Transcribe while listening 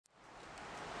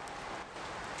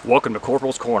Welcome to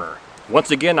Corporals Corner. Once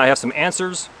again, I have some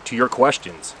answers to your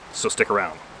questions, so stick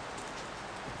around.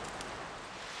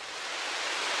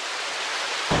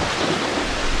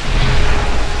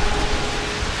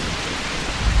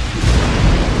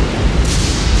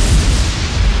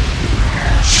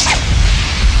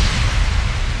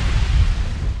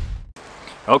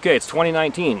 Okay, it's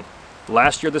 2019.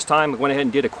 Last year this time, I went ahead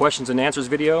and did a questions and answers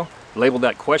video, labeled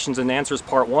that questions and answers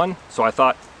part 1, so I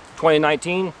thought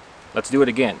 2019, let's do it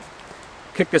again.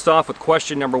 Kick this off with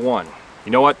question number 1.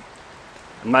 You know what?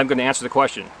 I'm not even going to answer the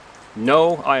question.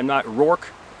 No, I am not Rourke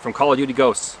from Call of Duty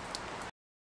Ghosts.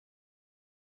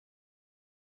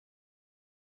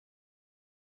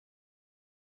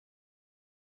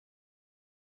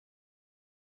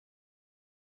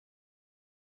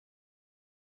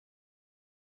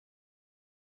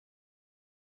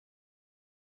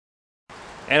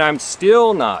 And I'm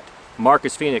still not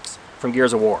Marcus Phoenix from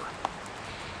Gears of War.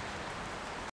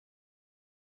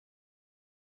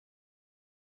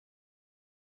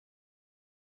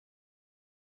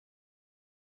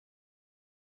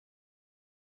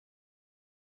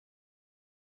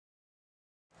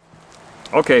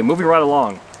 Okay, moving right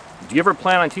along. Do you ever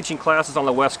plan on teaching classes on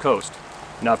the West Coast?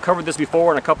 Now, I've covered this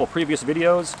before in a couple previous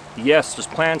videos. Yes, there's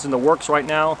plans in the works right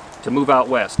now to move out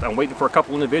west. I'm waiting for a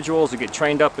couple individuals to get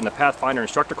trained up in the Pathfinder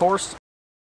instructor course.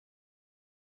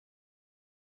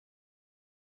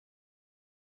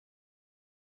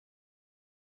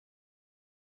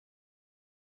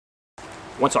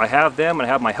 Once I have them and I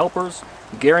have my helpers,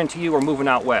 guarantee you we're moving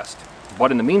out west.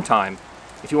 But in the meantime,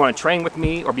 if you want to train with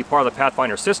me or be part of the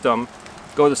Pathfinder system,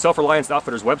 go to the Self-Reliance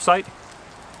Outfitters website,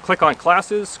 click on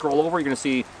classes, scroll over, you're going to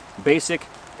see basic,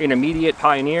 intermediate,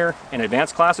 pioneer, and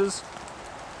advanced classes.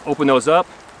 Open those up,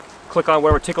 click on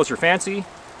whatever tickles your fancy,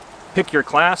 pick your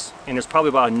class, and there's probably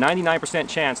about a 99%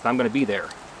 chance that I'm going to be there.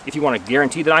 If you want to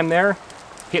guarantee that I'm there,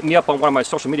 hit me up on one of my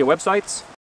social media websites.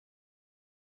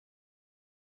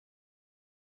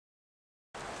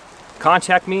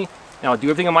 Contact me, and I'll do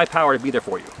everything in my power to be there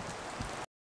for you.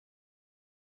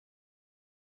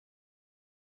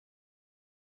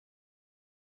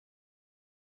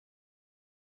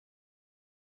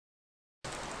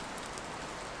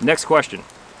 Next question.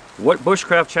 What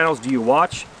bushcraft channels do you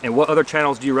watch, and what other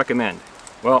channels do you recommend?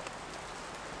 Well,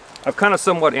 I've kind of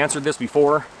somewhat answered this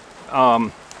before.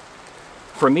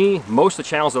 For me, most of the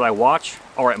channels that I watch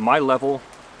are at my level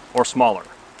or smaller.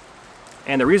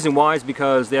 And the reason why is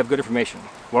because they have good information.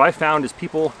 What I found is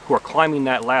people who are climbing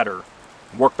that ladder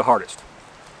work the hardest.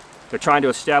 They're trying to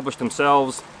establish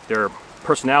themselves, their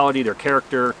personality, their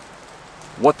character,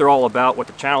 what they're all about, what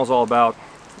the channel's all about.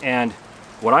 And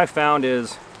what I found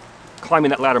is climbing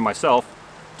that ladder myself,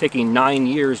 taking 9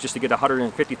 years just to get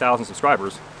 150,000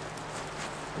 subscribers,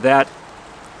 that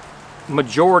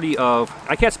majority of,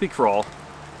 I can't speak for all,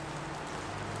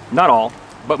 not all,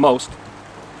 but most,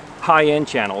 high-end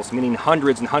channels, meaning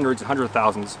hundreds and hundreds and hundreds of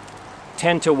thousands,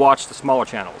 tend to watch the smaller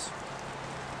channels.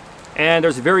 And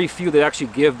there's very few that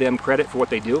actually give them credit for what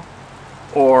they do,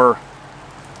 or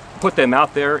put them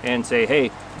out there and say, hey,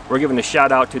 we're giving a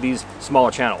shout out to these smaller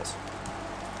channels.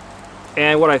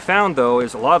 And what I found though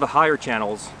is a lot of the higher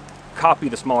channels copy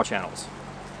the smaller channels.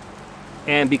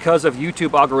 And because of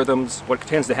YouTube algorithms, what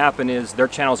tends to happen is their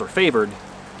channels are favored,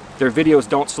 their videos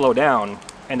don't slow down,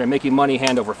 and they're making money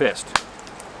hand over fist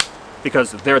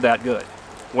because they're that good.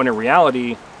 When in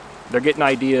reality, they're getting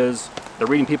ideas, they're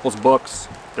reading people's books,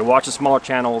 they're watching smaller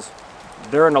channels,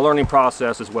 they're in a learning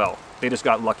process as well. They just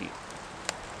got lucky.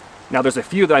 Now there's a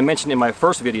few that I mentioned in my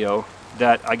first video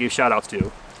that I gave shout outs to.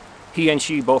 He and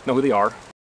she both know who they are.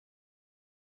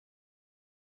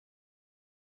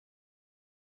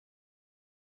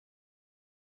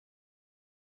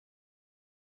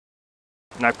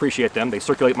 And I appreciate them. They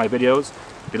circulate my videos.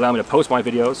 They allow me to post my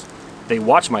videos. They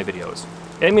watch my videos.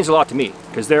 And it means a lot to me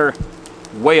because they're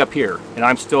way up here and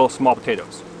I'm still small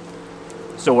potatoes.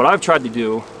 So what I've tried to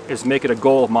do is make it a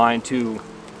goal of mine to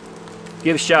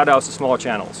give shout outs to smaller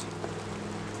channels.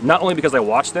 Not only because I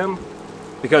watch them,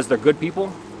 because they're good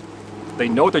people, they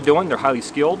know what they're doing, they're highly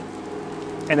skilled,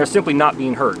 and they're simply not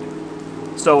being heard.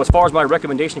 So as far as my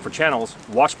recommendation for channels,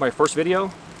 watch my first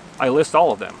video, I list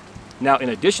all of them. Now in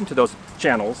addition to those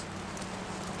channels,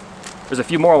 there's a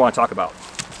few more I want to talk about.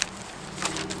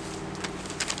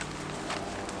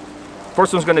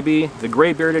 First one's going to be the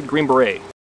Gray Bearded Green Beret.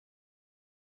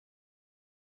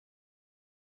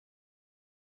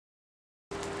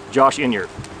 Josh Inyard.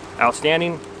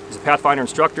 Outstanding, he's a Pathfinder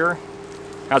instructor,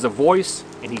 has a voice,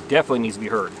 and he definitely needs to be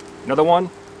heard. Another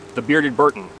one, the Bearded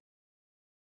Burton.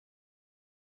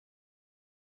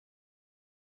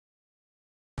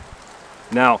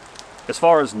 Now, as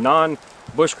far as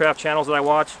bushcraft channels that I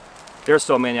watch, there's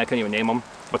so many I can't even name them.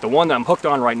 But the one that I'm hooked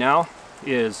on right now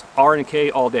is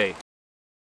R&K All Day.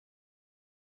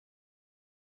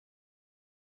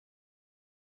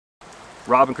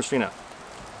 Rob and Christina.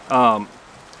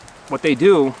 What they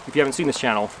do, if you haven't seen this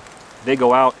channel, they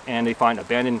go out and they find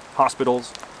abandoned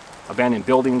hospitals, abandoned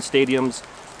buildings, stadiums,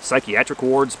 psychiatric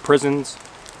wards, prisons,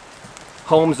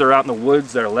 homes that are out in the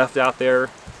woods that are left out there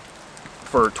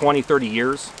for 20, 30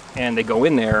 years, and they go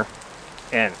in there,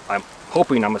 and I'm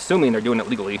assuming they're doing it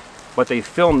legally, but they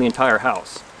film the entire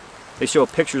house. They show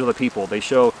pictures of the people. They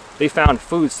found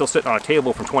food still sitting on a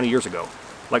table from 20 years ago.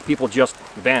 Like people just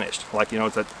vanished. Like, you know,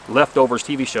 it's a Leftovers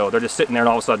TV show. They're just sitting there and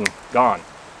all of a sudden gone.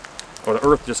 Or the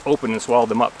earth just opened and swallowed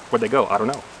them up. Where'd they go? I don't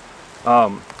know.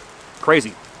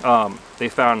 Crazy. They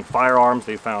found firearms.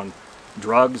 They found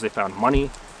drugs. They found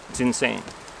money. It's insane.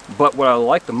 But what I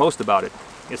like the most about it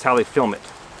is how they film it.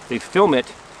 They film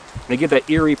it and they give that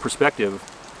eerie perspective,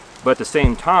 but at the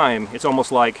same time, it's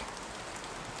almost like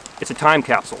it's a time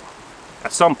capsule.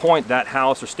 At some point, that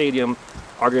house or stadium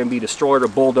are going to be destroyed or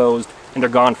bulldozed, and they're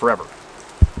gone forever.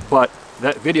 But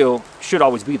that video should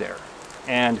always be there,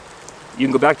 and you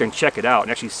can go back there and check it out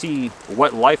and actually see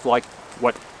what life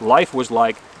was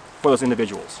like for those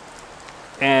individuals.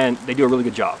 And they do a really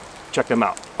good job. Check them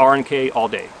out. R&K All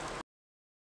Day.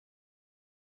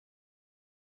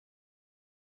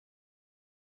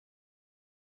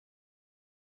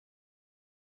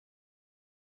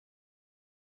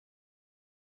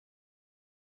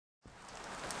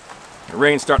 The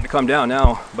rain's starting to come down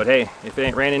now, but hey, if it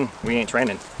ain't raining, we ain't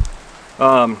training.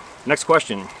 Next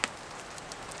question.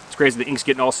 It's crazy the ink's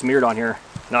getting all smeared on here.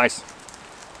 Nice.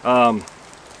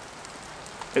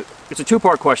 It's a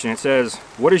two-part question. It says,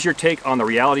 what is your take on the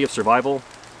reality of survival,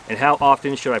 and how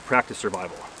often should I practice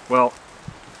survival? Well,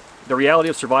 the reality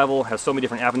of survival has so many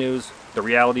different avenues. The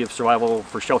reality of survival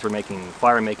for shelter making,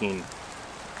 fire making,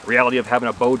 reality of having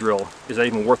a bow drill, is that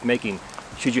even worth making?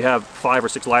 Should you have 5 or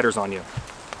 6 lighters on you?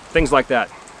 Things like that.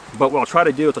 But what I'll try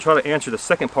to do is I'll try to answer the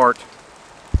second part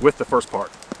with the first part.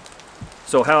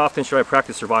 So how often should I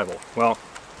practice survival? Well,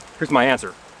 here's my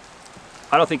answer.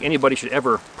 I don't think anybody should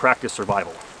ever practice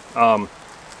survival.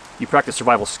 You practice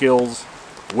survival skills,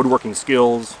 woodworking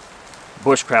skills,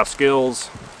 bushcraft skills,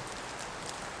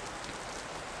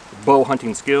 bow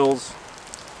hunting skills.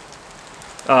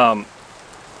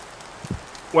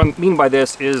 What I mean by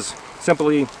this is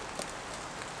simply,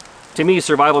 to me,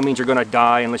 survival means you're going to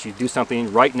die unless you do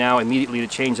something right now, immediately, to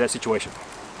change that situation.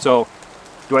 So,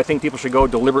 do I think people should go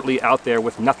deliberately out there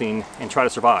with nothing and try to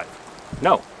survive?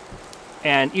 No.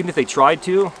 And even if they tried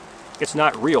to, it's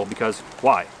not real, because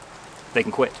why? They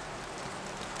can quit.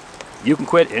 You can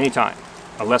quit at any time,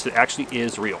 unless it actually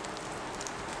is real.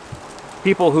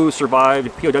 People who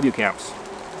survived POW camps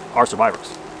are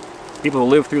survivors. People who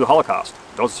lived through the Holocaust,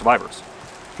 those are survivors.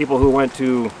 People who went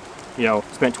to, you know,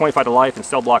 spent 25 to life in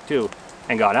cell block 2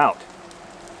 and got out,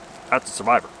 that's a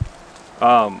survivor.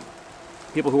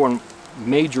 People who were in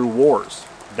major wars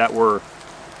that were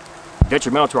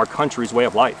detrimental to our country's way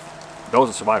of life, those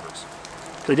are survivors.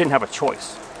 They didn't have a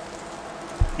choice.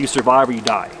 You survive or you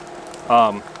die.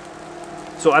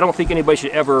 So I don't think anybody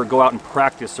should ever go out and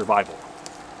practice survival.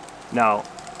 Now,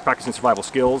 practicing survival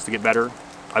skills to get better,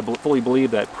 I fully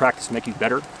believe that practice makes you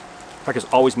better. Practice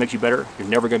always makes you better. You're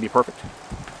never going to be perfect.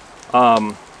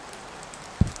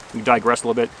 We digress a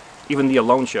little bit. Even the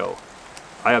Alone show.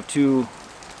 I have 2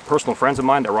 personal friends of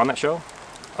mine that were on that show,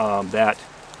 that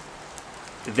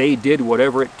they did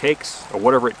whatever it takes, or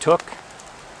whatever it took.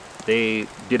 They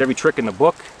did every trick in the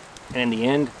book, and in the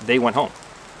end, they went home.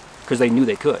 Because they knew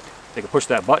they could. They could push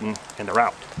that button, and they're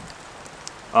out.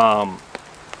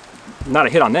 Not a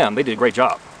hit on them. They did a great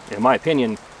job. In my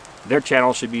opinion, their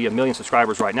channel should be 1 million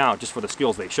subscribers right now, just for the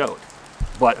skills they showed.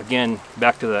 But again,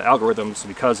 back to the algorithms,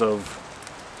 because of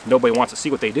nobody wants to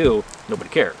see what they do, nobody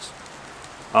cares.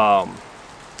 And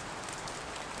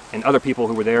other people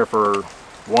who were there for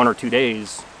 1 or 2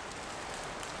 days,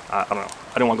 I don't know.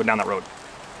 I don't want to go down that road.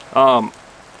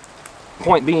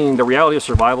 Point being, the reality of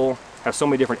survival has so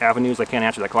many different avenues, I can't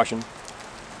answer that question.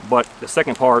 But the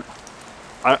second part,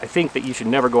 I think that you should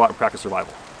never go out and practice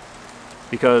survival.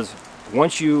 Because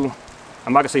once you,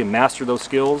 I'm not going to say master those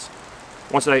skills,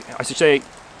 I should say,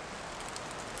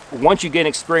 once you gain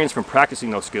experience from practicing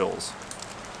those skills,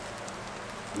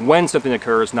 when something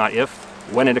occurs, not if,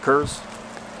 when it occurs,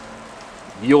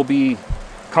 you'll be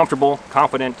comfortable,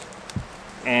 confident,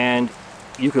 and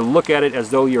you can look at it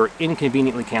as though you're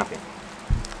inconveniently camping.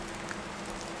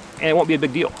 And it won't be a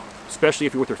big deal, especially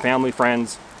if you're with your family,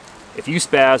 friends. If you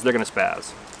spaz, they're going to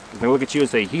spaz. They look at you and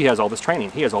say, he has all this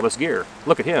training, he has all this gear,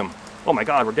 look at him, oh my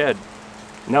God, we're dead.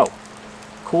 No.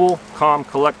 cool, calm,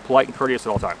 collect, polite, and courteous at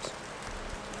all times.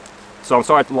 So I'm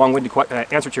sorry it's a long-winded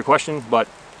answer to your question, but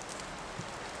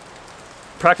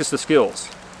practice the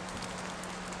skills.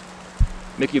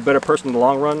 Make you a better person in the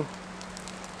long run,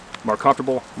 more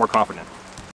comfortable, more confident.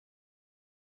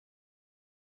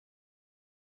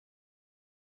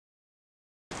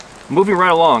 Moving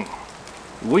right along,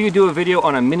 will you do a video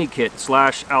on a mini kit /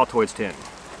 Altoids tin?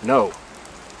 No.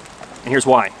 And here's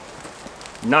why.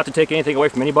 Not to take anything away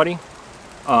from anybody.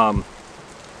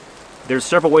 There's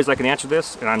several ways I can answer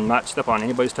this, and I'm not stepping on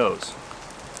anybody's toes.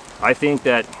 I think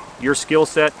that your skill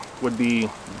set would be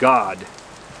God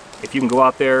if you can go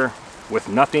out there with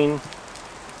nothing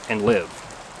and live.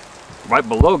 Right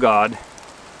below God,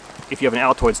 if you have an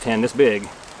Altoids tin this big,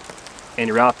 and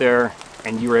you're out there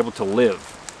and you're able to live.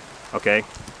 Okay?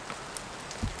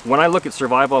 When I look at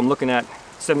survival, I'm looking at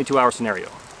 72-hour scenario.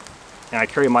 And I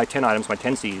carry my 10 items, my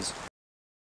 10 C's.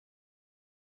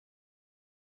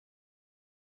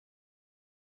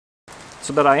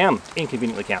 So that I am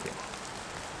inconveniently camping.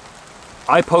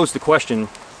 I pose the question,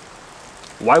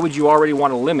 why would you already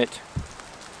want to limit,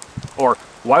 or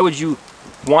why would you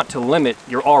want to limit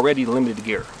your already limited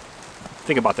gear?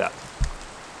 Think about that.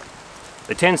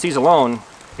 The 10 C's alone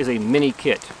is a mini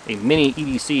kit, a mini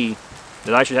EDC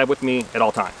that I should have with me at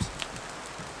all times.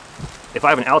 If I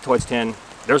have an Altoids tin,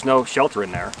 there's no shelter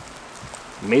in there.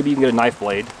 Maybe you can get a knife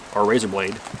blade or a razor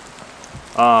blade.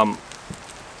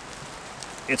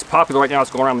 It's popular right now,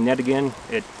 it's going around the net again.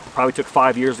 It probably took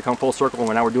 5 years to come full circle,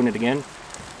 and now we're doing it again.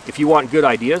 If you want good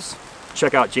ideas,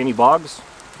 check out Jamie Boggs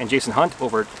and Jason Hunt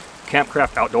over at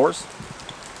Campcraft Outdoors.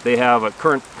 They have a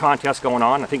current contest going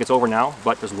on. I think it's over now,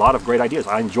 but there's a lot of great ideas.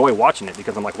 I enjoy watching it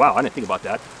because I'm like, wow, I didn't think about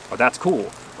that. Or that's cool.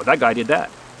 Or that guy did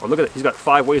that. Or look at it, he's got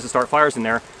 5 ways to start fires in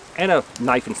there and a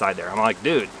knife inside there. I'm like,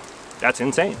 dude, that's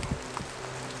insane.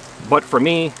 But for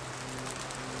me,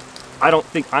 I don't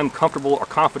think I'm comfortable or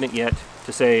confident yet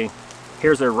to say,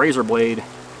 here's a razor blade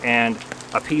and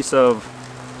a piece of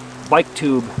bike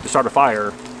tube to start a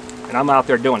fire, and I'm out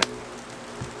there doing it.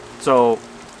 So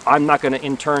I'm not going to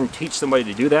in turn teach somebody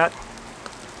to do that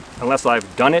unless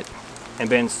I've done it and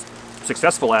been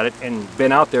successful at it and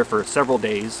been out there for several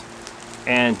days,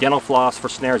 and dental floss for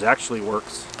snares actually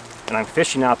works, and I'm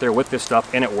fishing out there with this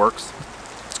stuff and it works.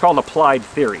 It's called applied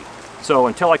theory. So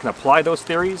until I can apply those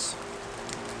theories,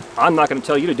 I'm not going to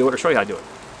tell you to do it or show you how to do it.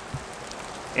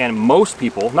 And most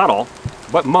people, not all,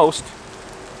 but most,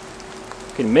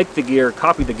 can make the gear,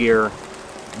 copy the gear,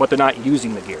 but they're not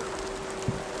using the gear.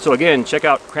 So again, check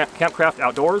out Campcraft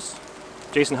Outdoors,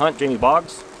 Jason Hunt, Jamie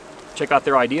Boggs. Check out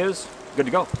their ideas. Good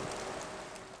to go.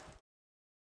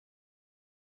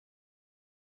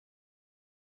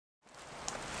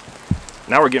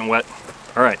 Now we're getting wet.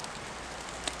 All right,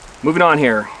 moving on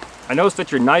here. I noticed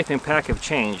that your knife and pack have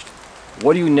changed.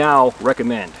 What do you now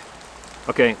recommend?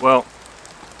 Okay, well,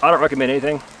 I don't recommend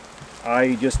anything.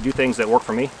 I just do things that work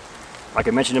for me. Like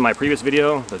I mentioned in my previous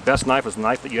video, the best knife is the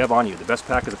knife that you have on you. The best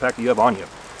pack is the pack that you have on you.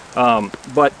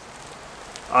 But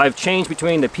I've changed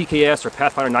between the PKS or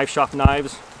Pathfinder Knife Shop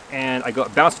knives, and I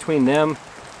bounce between them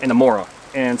and the Mora.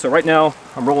 And so right now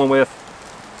I'm rolling with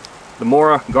the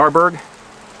Mora Garberg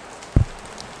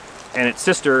and its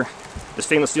sister, the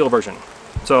stainless steel version.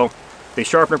 So they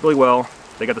sharpen up really well.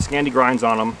 They got the Scandi grinds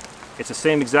on them. It's the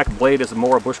same exact blade as the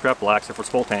Mora Bushcraft Black, except for its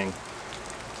full tang.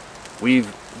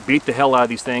 We've beat the hell out of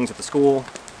these things at the school,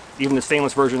 even the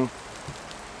stainless version,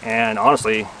 and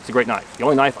honestly, it's a great knife. The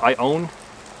only knife I own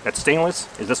that's stainless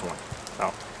is this one.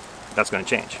 So that's going to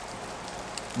change.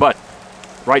 But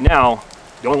right now,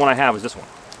 the only one I have is this one.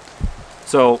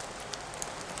 So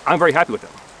I'm very happy with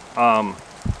them.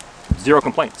 Zero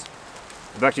complaints.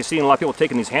 I've actually seen a lot of people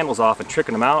taking these handles off and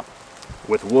tricking them out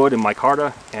with wood and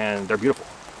micarta, and they're beautiful.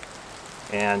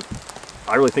 And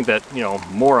I really think that, you know,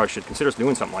 Mora should consider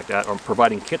doing something like that, or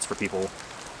providing kits for people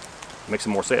to make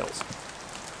some more sales.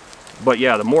 But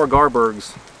yeah, the Mora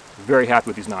Garbergs, very happy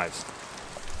with these knives.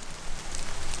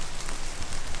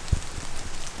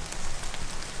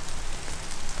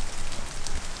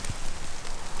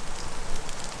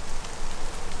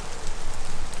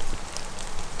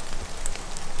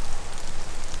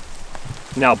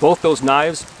 Now both those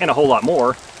knives, and a whole lot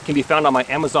more, can be found on my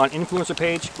Amazon influencer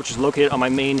page, which is located on my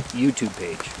main YouTube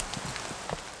page.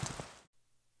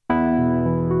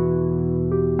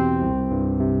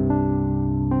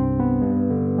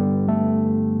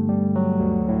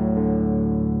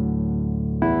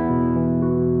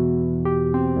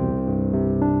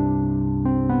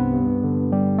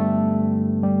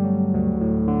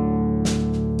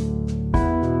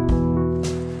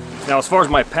 Now as far as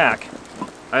my pack,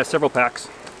 I have several packs.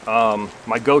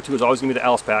 My go-to is always going to be the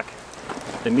Alice pack,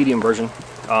 the medium version,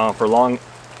 for long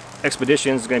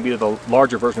Expeditions is going to be the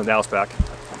larger version of the Alice pack.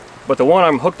 But the one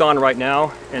I'm hooked on right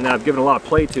now, and that I've given a lot of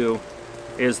play to,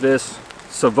 is this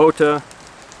Savota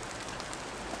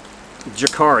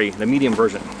Jacari, the medium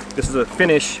version. This is a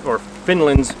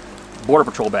Finland's Border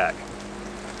Patrol bag.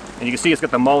 And you can see it's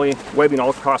got the MOLLE webbing all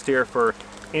across here for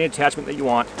any attachment that you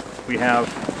want. We have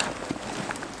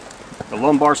the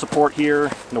lumbar support here,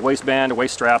 and the waistband, the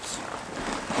waist straps.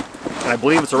 And I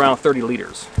believe it's around 30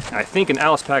 liters. And I think an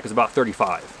Alice pack is about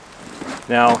 35.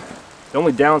 Now, the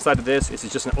only downside to this is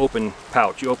it's just an open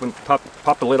pouch. You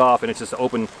pop the lid off and it's just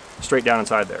open straight down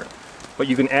inside there. But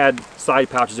you can add side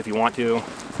pouches if you want to.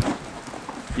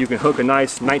 You can hook a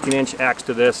nice 19-inch axe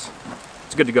to this.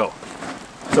 It's good to go.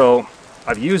 So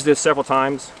I've used this several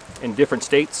times in different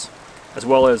states, as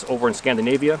well as over in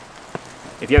Scandinavia.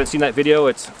 If you haven't seen that video,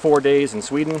 it's 4 days in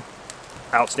Sweden.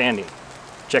 Outstanding.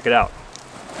 Check it out.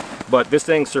 But this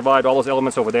thing survived all those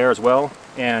elements over there as well,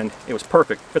 and it was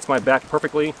perfect. Fits my back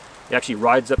perfectly. It actually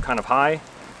rides up kind of high.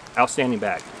 Outstanding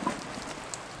bag.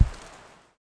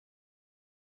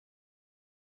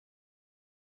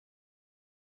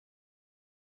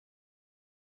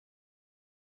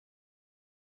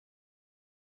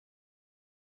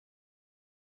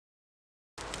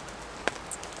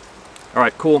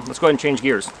 Alright, cool. Let's go ahead and change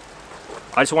gears.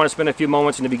 I just want to spend a few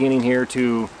moments in the beginning here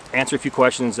to answer a few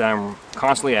questions that I'm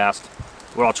constantly asked.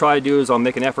 What I'll try to do is I'll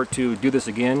make an effort to do this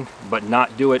again, but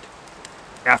not do it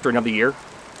after another year.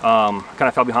 I kind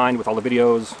of fell behind with all the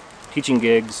videos, teaching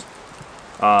gigs,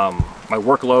 my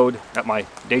workload at my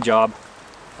day job.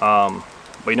 But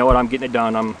you know what? I'm getting it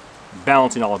done. I'm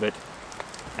balancing all of it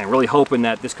and really hoping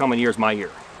that this coming year is my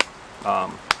year.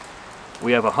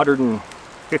 We have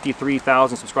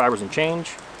 153,000 subscribers and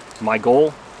change. My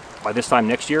goal, by this time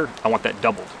next year, I want that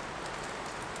doubled.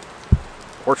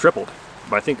 Or tripled.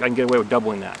 But I think I can get away with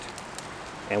doubling that.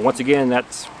 And once again,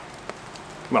 that's,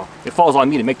 well, it falls on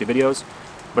me to make the videos,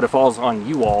 but it falls on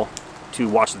you all to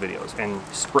watch the videos and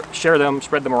share them,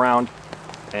 spread them around,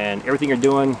 and everything you're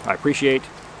doing, I appreciate.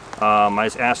 I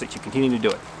just ask that you continue to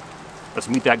do it. Let's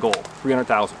meet that goal,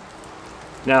 300,000.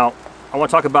 Now, I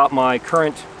want to talk about my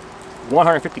current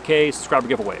 150K subscriber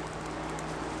giveaway.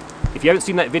 If you haven't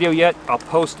seen that video yet, I'll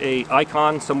post a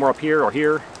icon somewhere up here or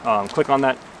here. Click on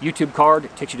that YouTube card,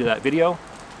 it takes you to that video.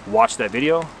 Watch that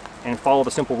video and follow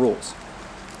the simple rules.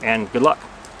 And good luck.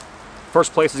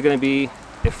 First place is going to be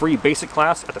a free basic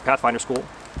class at the Pathfinder School.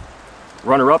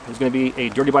 Runner-up is going to be a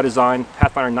Dirty by Design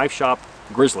Pathfinder Knife Shop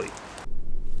Grizzly.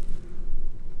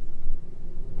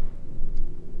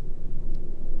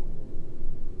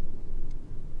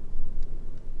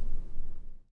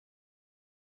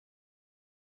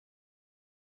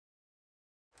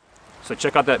 So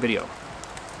check out that video.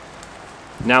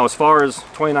 Now, as far as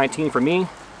 2019 for me,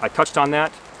 I touched on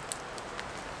that.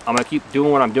 I'm going to keep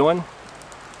doing what I'm doing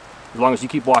as long as you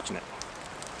keep watching it.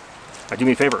 Now, do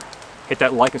me a favor. Hit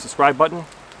that like and subscribe button.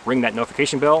 Ring that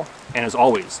notification bell. And as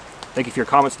always, thank you for your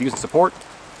comments, views, and support.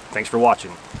 Thanks for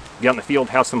watching. Get out in the field,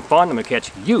 have some fun. I'm going to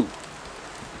catch you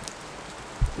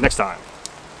next time.